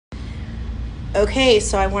Okay,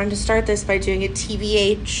 so I wanted to start this by doing a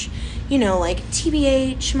TBH. You know, like,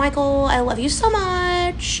 TBH, Michael, I love you so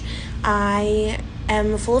much. I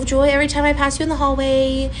am full of joy every time I pass you in the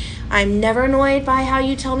hallway. I'm never annoyed by how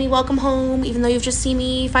you tell me welcome home, even though you've just seen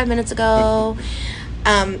me 5 minutes ago.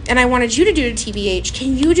 And I wanted you to do a TBH.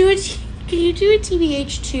 Can you do a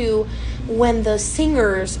TBH too when the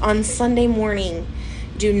singers on Sunday morning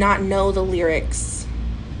do not know the lyrics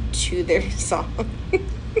to their song?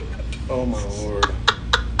 Oh my Lord.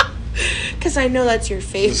 Because I know that's your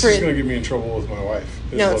favorite. This is going to get me in trouble with my wife.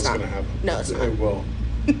 No, it's not. What's going to happen. No, it's not. It will.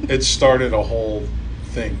 It started a whole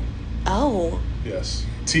thing. Oh. Yes.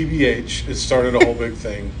 TBH, it started a whole big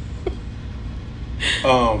thing.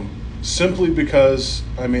 Simply because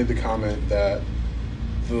I made the comment that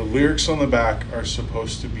the lyrics on the back are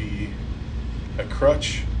supposed to be a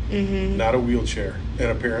crutch, not a wheelchair. And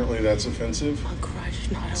apparently that's offensive. A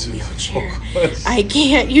crutch, not a wheelchair. I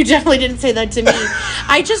can't. You definitely didn't say that to me.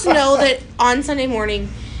 I just know that on Sunday morning,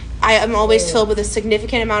 I am always filled with a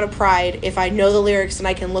significant amount of pride if I know the lyrics and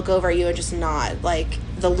I can look over at you and just nod. Like,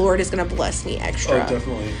 the Lord is going to bless me extra. Oh,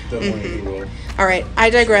 definitely He will. All right, I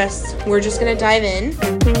digress. We're just going to dive in.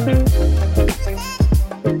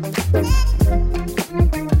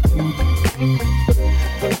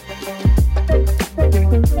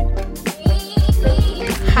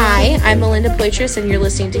 Hi, I'm Melinda Poitras, and you're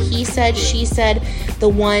listening to He Said, She Said, the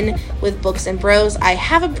one with books and bros. I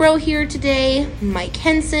have a bro here today, Mike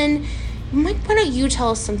Henson. Mike, why don't you tell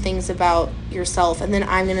us some things about yourself, and then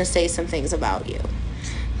I'm going to say some things about you.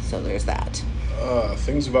 So there's that.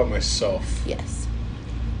 Things about myself. Yes.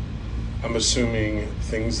 I'm assuming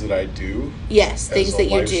things that I do. Yes, things that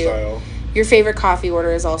you do. Your favorite coffee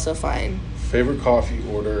order is also fine. Favorite coffee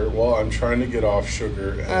order? Well, I'm trying to get off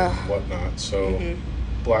sugar and whatnot, so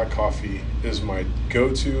black coffee is my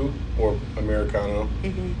go-to, or Americano,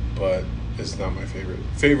 but it's not my favorite.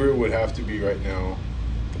 Favorite would have to be right now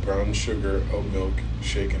the brown sugar oat milk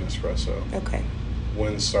shaken espresso. Okay.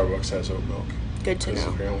 When Starbucks has oat milk. Good to know.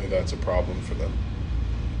 Because apparently that's a problem for them.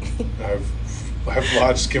 I've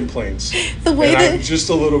lodged complaints. I'm just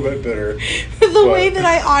a little bit bitter. Way that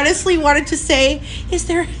I honestly wanted to say, is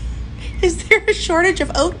there a shortage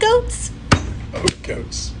of oat goats? Oat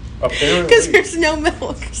goats. Apparently. Because there's no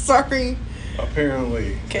milk. Sorry.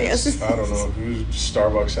 Apparently. Okay. I don't know who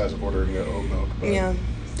Starbucks has ordering their oat milk. But. Yeah,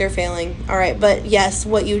 they're failing. All right, but yes,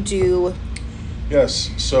 what you do.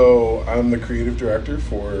 Yes, so I'm the creative director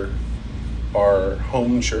for our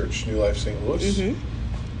home church, New Life St. Louis,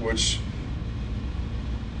 which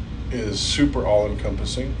is super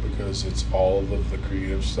all-encompassing because it's all of the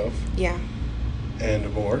creative stuff. Yeah.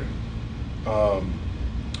 And more.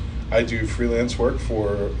 I do freelance work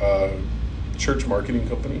for a church marketing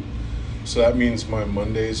company. So that means my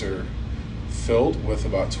Mondays are filled with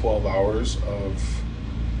about 12 hours of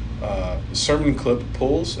sermon clip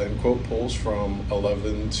pulls and quote pulls from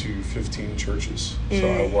 11 to 15 churches. So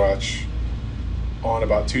I watch on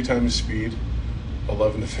about 2 times speed,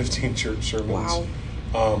 11 to 15 church sermons.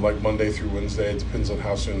 Wow. Like Monday through Wednesday. It depends on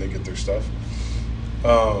how soon they get their stuff.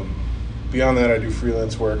 Beyond that, I do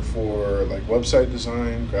freelance work for like website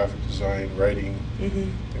design, graphic design, writing,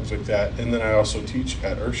 things like that. And then I also teach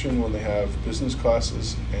at Urshan when they have business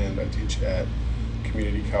classes, and I teach at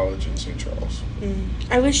Community College in St. Charles.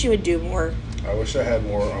 I wish you would do more. I wish I had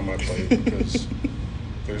more on my plate because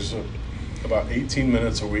there's about 18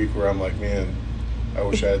 minutes a week where I'm like, man, I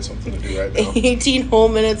wish I had something to do right now. 18 whole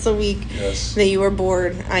minutes a week. Yes. That you were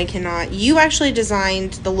bored. I cannot. You actually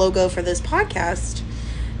designed the logo for this podcast.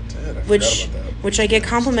 Which I get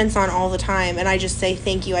compliments on all the time, and I just say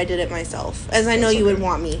thank you. I did it myself, as I know you would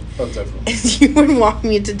want me. Oh, definitely. As you would want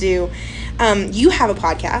me to do. You have a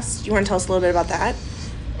podcast. You want to tell us a little bit about that?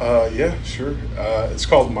 Yeah, sure. It's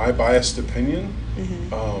called My Biased Opinion,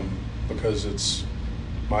 because it's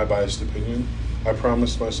my biased opinion. I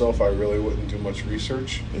promised myself I really wouldn't do much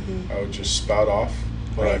research. I would just spout off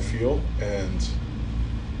what I feel and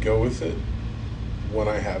go with it when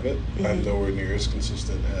I have it. I'm nowhere near as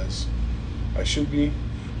consistent as I should be.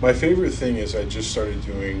 My favorite thing is I just started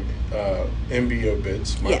doing MBO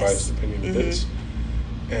bits, My Biased Opinion bits.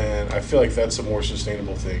 And I feel like that's a more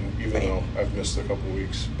sustainable thing, even though I've missed a couple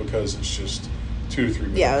weeks, because it's just 2 to 3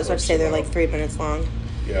 minutes. Yeah, I was about to say they're like 3 minutes long.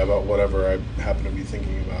 Yeah, about whatever I happen to be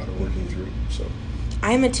thinking about or working through. So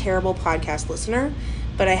I am a terrible podcast listener,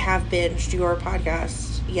 but I have binged your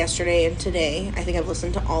podcast yesterday and today. I think I've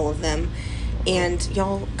listened to all of them. And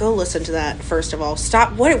y'all go listen to that, first of all.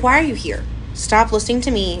 Stop. Why are you here? Stop listening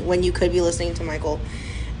to me when you could be listening to Michael.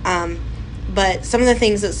 But some of the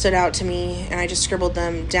things that stood out to me, and I just scribbled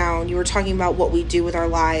them down, you were talking about what we do with our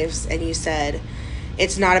lives, and you said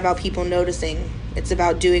It's not about people noticing. It's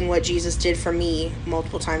about doing what Jesus did for me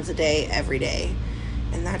multiple times a day, every day.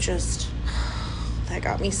 And that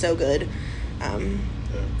got me so good.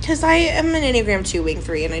 Because I am an Enneagram 2 Wing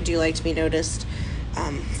 3, and I do like to be noticed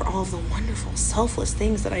for all of the wonderful, selfless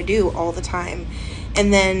things that I do all the time.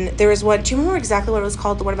 And then there was one, do you remember exactly what it was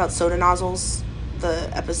called? The one about soda nozzles? The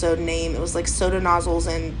episode name. It was like soda nozzles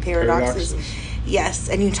and paradoxes. Yes,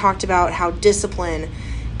 and you talked about how discipline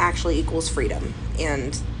actually equals freedom.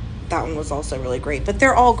 And that one was also really great. But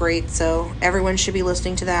they're all great, so everyone should be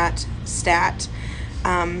listening to that stat.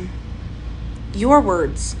 Your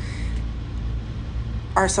words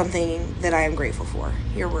are something that I am grateful for.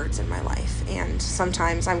 Your words in my life. And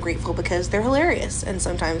sometimes I'm grateful because they're hilarious. And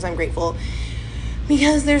sometimes I'm grateful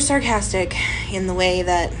because they're sarcastic in the way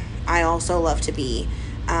that I also love to be.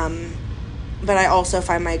 But I also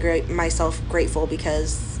find myself grateful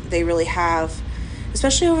because they really have,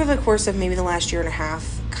 especially over the course of maybe the last year and a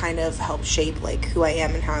half, kind of helped shape like who I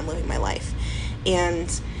am and how I'm living my life.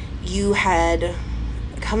 And you had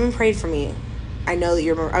come and prayed for me. I know that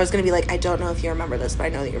you remember. I was going to be like, I don't know if you remember this, but I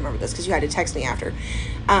know that you remember this because you had to text me after.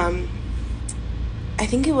 I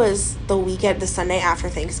think it was the Sunday after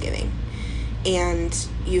Thanksgiving. And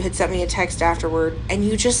you had sent me a text afterward, and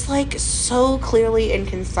you just like so clearly and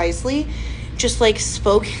concisely just like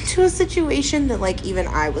spoke into a situation that like even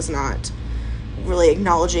I was not really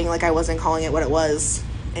acknowledging, like I wasn't calling it what it was,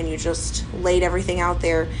 and you just laid everything out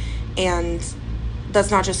there. And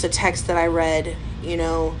that's not just a text that I read,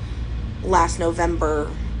 last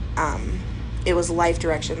November. It was life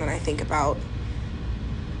direction that I think about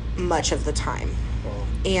much of the time.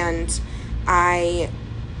 And I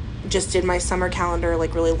just did my summer calendar,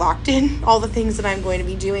 like really locked in all the things that I'm going to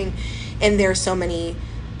be doing. And there's so many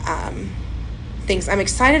things I'm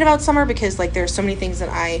excited about summer because like there's so many things that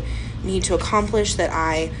I need to accomplish, that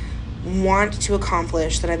I want to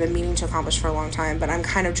accomplish, that I've been meaning to accomplish for a long time. But I'm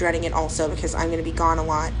kind of dreading it also because I'm going to be gone a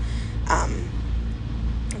lot.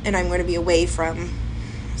 And I'm going to be away from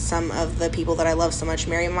some of the people that I love so much.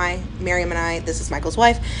 Miriam and I, this is Michael's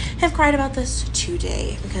wife, have cried about this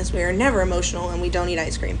today because we are never emotional and we don't eat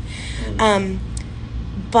ice cream.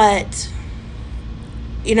 But,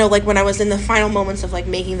 like when I was in the final moments of like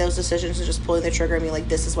making those decisions and just pulling the trigger and being like,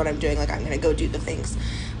 this is what I'm doing, like I'm going to go do the things,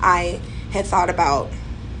 I had thought about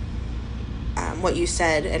what you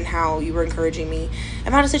said and how you were encouraging me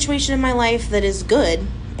about a situation in my life that is good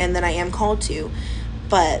and that I am called to,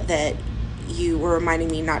 but that you were reminding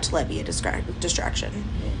me not to let be a distraction.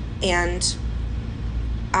 And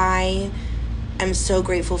I am so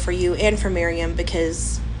grateful for you and for Miriam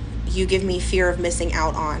because you give me fear of missing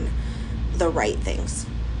out on the right things.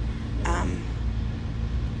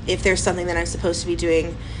 If there's something that I'm supposed to be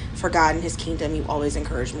doing for God and his kingdom, you always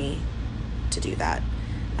encourage me to do that.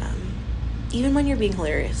 Even when you're being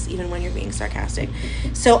hilarious, even when you're being sarcastic.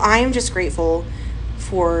 So I am just grateful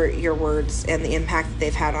for your words and the impact that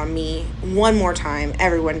they've had on me. One more time,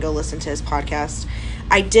 everyone go listen to his podcast.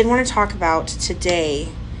 I did want to talk about today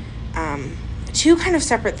two kind of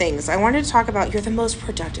separate things. I wanted to talk about you're the most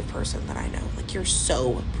productive person that I know. Like you're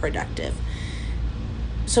so productive.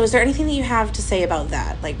 So is there anything that you have to say about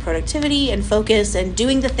that? Like productivity and focus and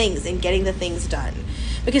doing the things and getting the things done.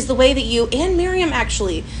 Because the way that you and Miriam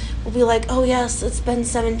actually will be like, oh yes, it's been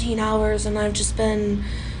 17 hours and I've just been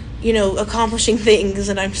accomplishing things,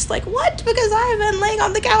 and I'm just like, what? Because I've been laying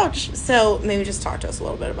on the couch. So maybe just talk to us a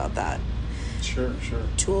little bit about that. Sure.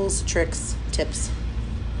 Tools, tricks, tips.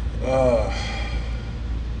 Man,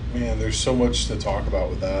 there's so much to talk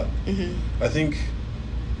about with that. I think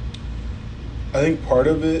part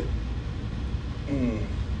of it,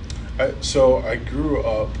 I grew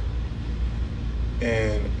up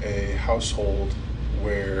in a household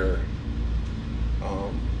where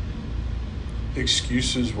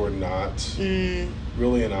excuses were not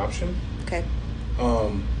really an option. Okay.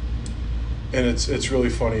 And it's really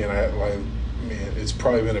funny, and it's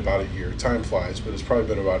probably been about a year. Time flies, but it's probably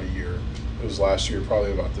been about a year. It was last year,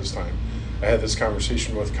 probably about this time. I had this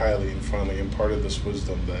conversation with Kylie and finally imparted this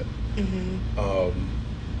wisdom that,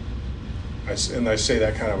 I say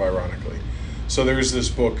that kind of ironically. So there's this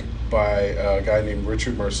book by a guy named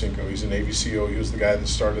Richard Marcinko. He's a Navy SEAL. He was the guy that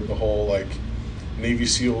started the whole Navy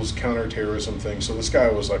SEALs counterterrorism thing. So this guy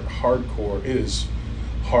was hardcore,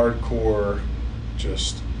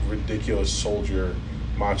 just ridiculous soldier,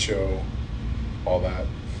 macho, all that.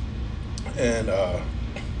 And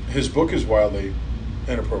his book is wildly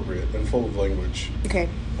inappropriate and full of language. Okay.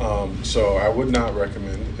 So I would not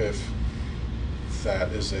recommend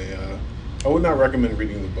I would not recommend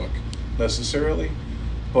reading the book necessarily,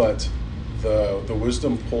 but the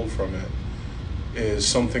wisdom pulled from it is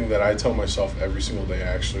something that I tell myself every single day. I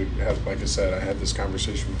actually have, like I said, I had this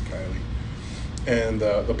conversation with Kylie. And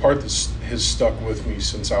the part that has stuck with me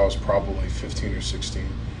since I was probably 15 or 16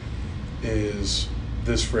 is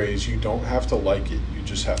this phrase: you don't have to like it, you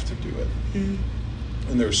just have to do it.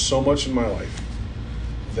 And there's so much in my life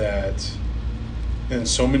that, and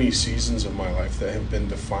so many seasons of my life that have been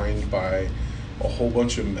defined by a whole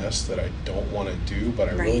bunch of mess that I don't want to do, but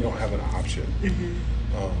I really don't have an option.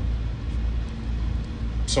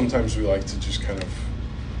 Sometimes we like to just kind of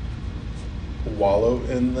wallow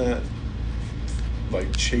in that,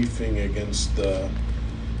 like chafing against the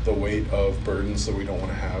weight of burdens that we don't want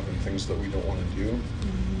to have and things that we don't want to do.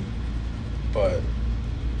 But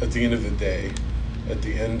at the end of the day, at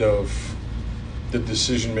the end of the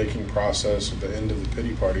decision-making process, at the end of the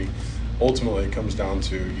pity party, ultimately it comes down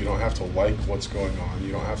to, you don't have to like what's going on.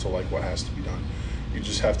 You don't have to like what has to be done. You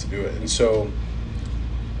just have to do it. And so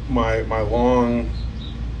my long,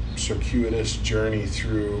 circuitous journey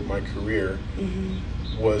through my career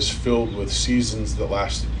was filled with seasons that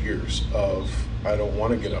lasted years of, I don't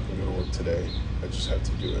want to get up and go to work today. I just have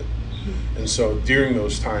to do it. And so during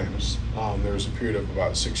those times, there was a period of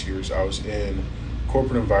about 6 years, I was in a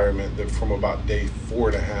corporate environment that from about day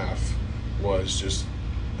 4.5 was just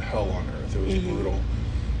hell on earth. It was brutal.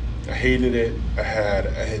 I hated it. I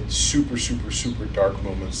had super, super, super dark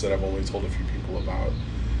moments that I've only told a few people about.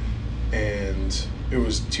 And it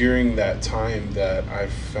was during that time that I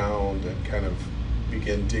found and kind of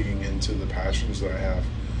began digging into the passions that I have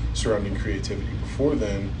surrounding creativity. Before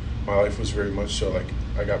then, my life was very much so like,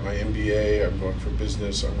 I got my MBA, I'm going for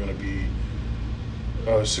business, I'm going to be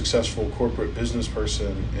a successful corporate business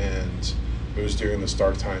person, and it was during this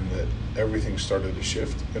dark time that everything started to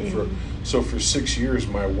shift. And for 6 years,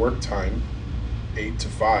 my work time, 8 to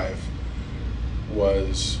 5,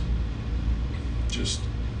 was just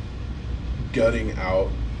gutting out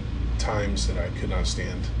times that I could not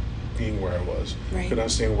stand being where I was. Could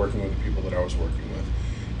not stand working with the people that I was working with.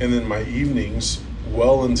 And then my evenings,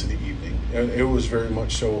 well into the evening, and it was very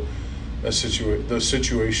much so the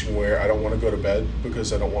situation where I don't want to go to bed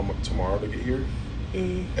because I don't want tomorrow to get here.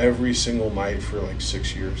 Every single night for like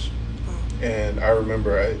 6 years. And I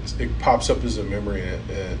remember it pops up as a memory, and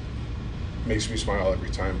it makes me smile every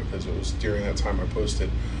time, because it was during that time I posted,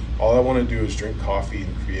 all I want to do is drink coffee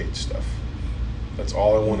and create stuff. That's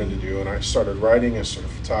all I wanted to do. And I started writing, I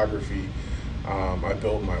started photography. I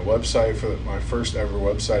built my website for my first ever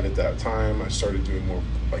website at that time. I started doing more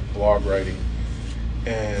like blog writing.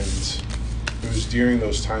 And it was during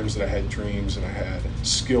those times that I had dreams and I had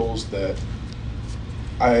skills that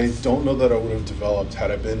I don't know that I would have developed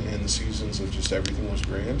had I been in seasons of just everything was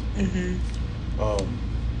grand.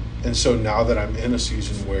 And so now that I'm in a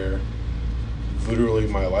season where literally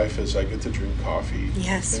my life is I get to drink coffee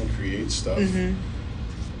and create stuff,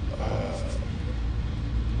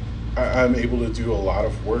 I'm able to do a lot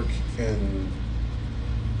of work and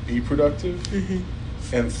be productive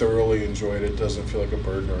and thoroughly enjoy it. It doesn't feel like a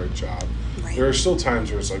burden or a job. There are still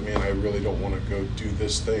times where it's like, man, I really don't want to go do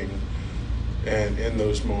this thing. And in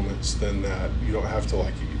those moments, then that you don't have to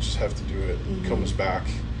like it, you just have to do it. It comes back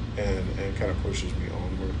and kind of pushes me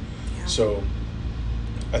onward. So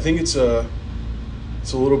I think it's a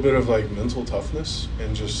little bit of like mental toughness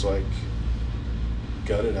and just like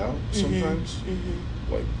gut it out sometimes.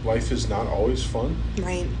 Like life is not always fun.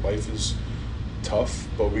 Life is tough,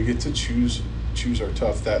 but we get to choose our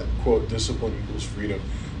tough. That quote, discipline equals freedom,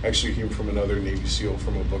 actually came from another Navy SEAL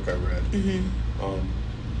from a book I read.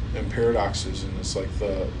 And paradoxes, and it's like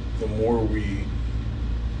the more we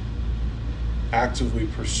actively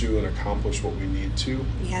pursue and accomplish what we need to,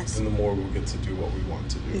 then the more we'll get to do what we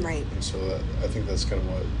want to do. And so I think that's kind of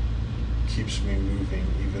what keeps me moving,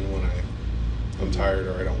 even when I'm tired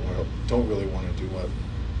or I don't really want to do what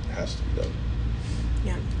has to be done.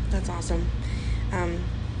 Yeah, that's awesome.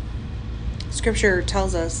 Scripture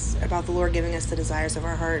tells us about the Lord giving us the desires of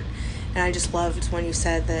our heart. And I just loved when you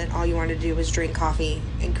said that all you wanted to do was drink coffee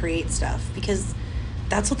and create stuff, because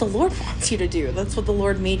that's what the Lord wants you to do. That's what the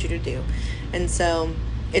Lord made you to do. And so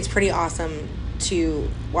it's pretty awesome to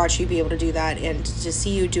watch you be able to do that and to see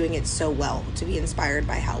you doing it so well, to be inspired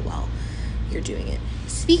by how well you're doing it.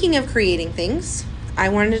 Speaking of creating things, I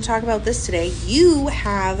wanted to talk about this today. You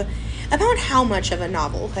have, about how much of a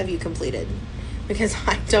novel have you completed? Because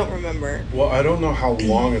I don't remember. Well, I don't know how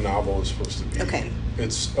long a novel is supposed to be. Okay.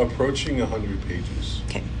 It's approaching 100 pages.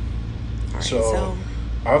 Okay. All right. So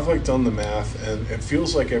I've like done the math, and it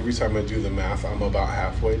feels like every time I do the math, I'm about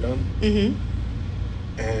halfway done.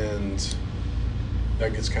 And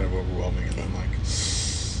that gets kind of overwhelming, and I'm like,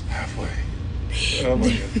 halfway. Oh my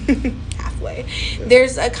God. Halfway. Yeah.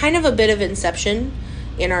 There's a kind of a bit of inception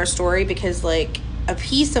in our story because, like, a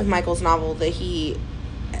piece of Michael's novel that he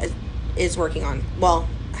is working on, well,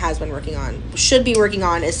 has been working on, should be working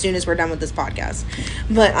on as soon as we're done with this podcast,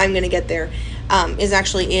 but I'm going to get there, is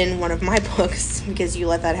actually in one of my books because you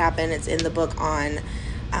let that happen. It's in the book on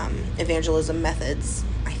evangelism methods,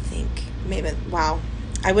 I think. Maybe, wow.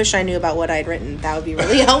 I wish I knew about what I'd written. That would be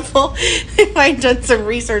really helpful if I'd done some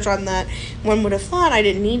research on that. One would have thought I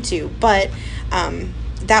didn't need to, but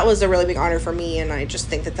that was a really big honor for me, and I just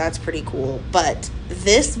think that that's pretty cool. But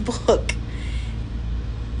this book,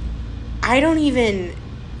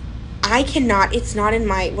 it's not in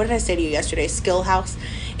my, what did I say to you yesterday? Skill house.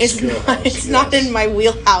 It's not in my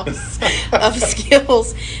wheelhouse of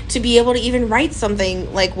skills to be able to even write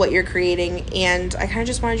something like what you're creating. And I kind of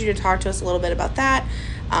just wanted you to talk to us a little bit about that.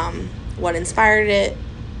 What inspired it,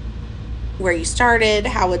 where you started,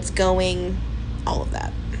 how it's going, all of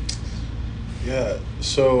that. Yeah,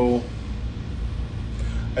 so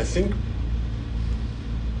I think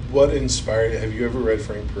what inspired it, have you ever read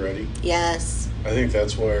Frank Peretti? Yes. I think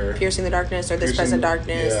that's where Piercing the Darkness or This Present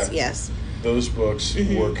Darkness. Yeah. Yes. Those books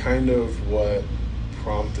were kind of what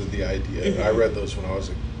prompted the idea. I read those when I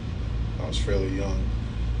was fairly young.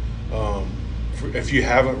 If you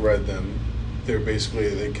haven't read them,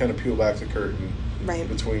 they kind of peel back the curtain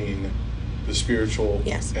between the spiritual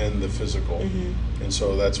and the physical. And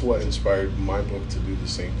so that's what inspired my book to do the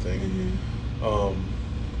same thing.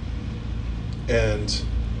 And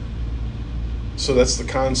so that's the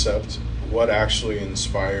concept. What actually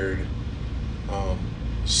inspired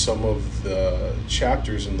some of the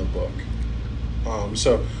chapters in the book.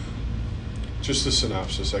 So just a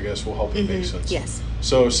synopsis, I guess, will help it make sense. Yes.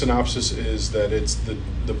 So synopsis is that it's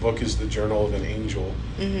the book is the journal of an angel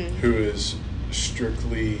who is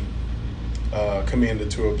strictly commanded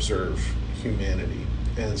to observe humanity.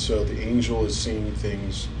 And so the angel is seeing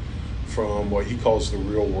things from what he calls the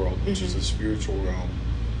real world, which is the spiritual realm.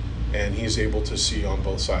 And he's able to see on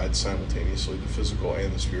both sides simultaneously, the physical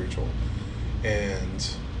and the spiritual. And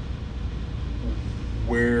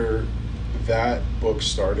where that book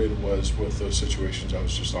started was with those situations I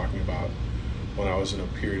was just talking about when I was in a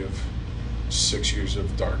period of 6 years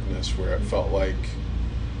of darkness where it felt like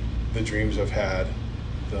the dreams I've had,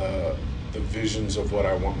 the visions of what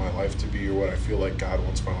I want my life to be or what I feel like God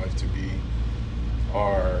wants my life to be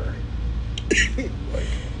are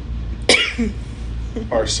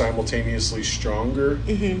are simultaneously stronger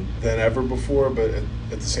than ever before, but at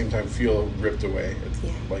the same time feel ripped away,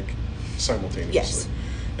 like simultaneously. Yes.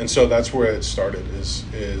 And so that's where it started.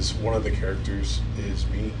 Is one of the characters is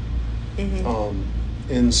me.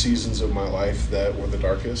 In seasons of my life that were the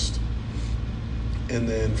darkest, and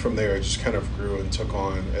then from there it just kind of grew and took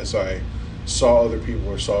on as I saw other people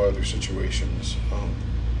or saw other situations,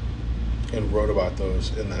 and wrote about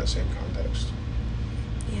those in that same context.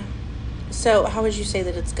 Yeah. So how would you say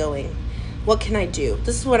that it's going? What can I do?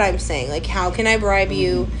 This is what I'm saying. Like, how can I bribe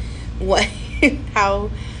you? What? How?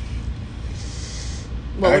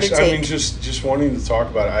 What would it take? I mean, just wanting to talk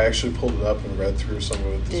about it. I actually pulled it up and read through some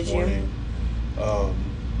of it this morning.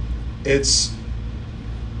 It's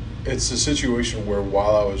a situation where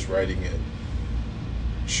while I was writing it,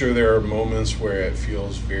 sure, there are moments where it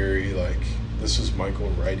feels very like this is Michael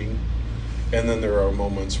writing, and then there are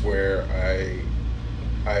moments where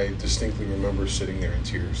I distinctly remember sitting there in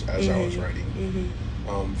tears as I was writing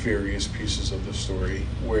various pieces of the story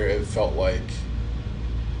where it felt like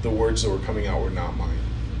the words that were coming out were not mine.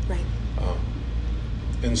 Right.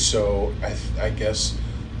 And so I guess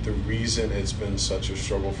the reason it's been such a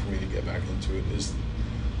struggle for me to get back into it is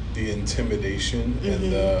the intimidation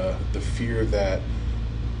and the fear that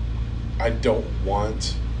I don't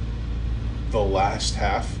want the last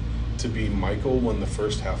half to be Michael when the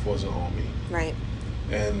first half wasn't all me. Right.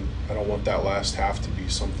 And I don't want that last half to be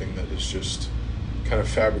something that is just kind of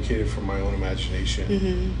fabricated from my own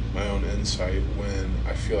imagination, my own insight, when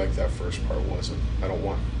I feel like that first part wasn't. I don't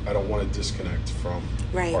want to disconnect from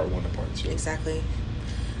part one to part two. Exactly.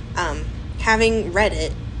 Having read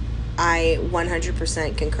it, I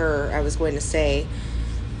 100% concur. I was going to say,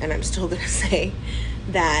 and I'm still going to say,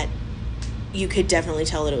 that you could definitely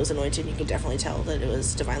tell that it was anointed. You could definitely tell that it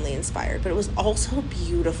was divinely inspired. But it was also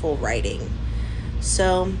beautiful writing.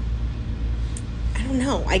 So, I don't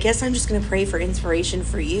know. I guess I'm just going to pray for inspiration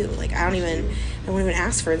for you. Like, I won't even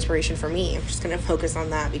ask for inspiration for me. I'm just going to focus on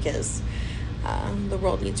that because the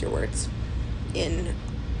world needs your words in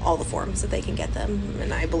all the forms that they can get them.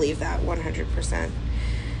 And I believe that 100%.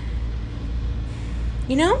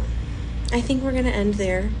 You know, I think we're going to end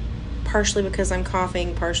there. partially because I'm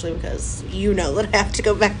coughing, partially because you know that I have to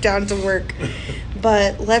go back down to work.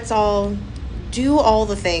 But let's all do all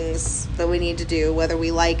the things that we need to do, whether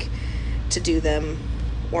we like to do them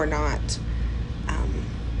or not.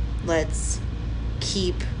 Let's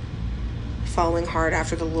keep following hard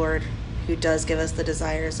after the Lord, who does give us the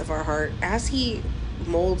desires of our heart as he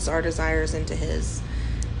molds our desires into his.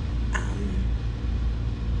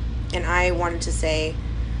 And I wanted to say,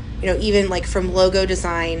 even like from logo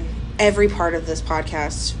design, every part of this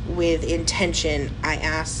podcast with intention, I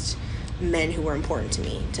asked men who were important to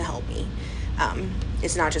me to help me.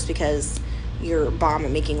 It's not just because you're bomb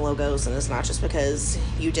at making logos, and it's not just because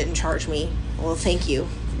you didn't charge me. Well, thank you.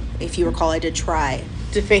 If you recall, I did try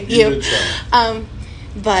to pay you. Did try.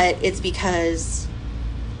 But it's because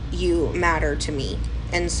you matter to me.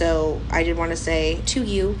 And so I did want to say to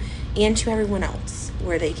you and to everyone else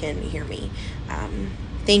where they can hear me,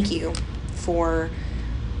 thank you for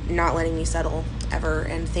not letting me settle ever,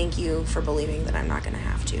 and thank you for believing that I'm not going to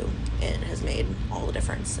have to. It has made all the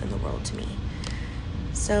difference in the world to me.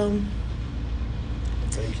 So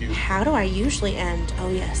thank you. How do I usually end? Oh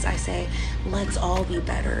yes, I say, let's all be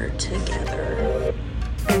better together.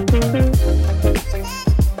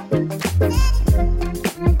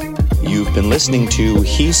 You've been listening to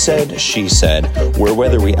He Said, She Said, where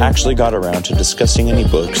whether we actually got around to discussing any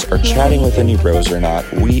books or chatting with any bros or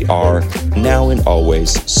not, we are, now and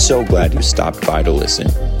always, so glad you stopped by to listen.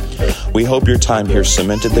 We hope your time here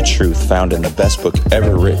cemented the truth found in the best book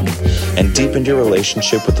ever written and deepened your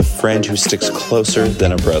relationship with a friend who sticks closer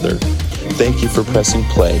than a brother. Thank you for pressing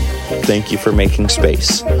play. Thank you for making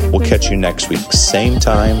space. We'll catch you next week, same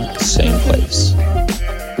time, same place.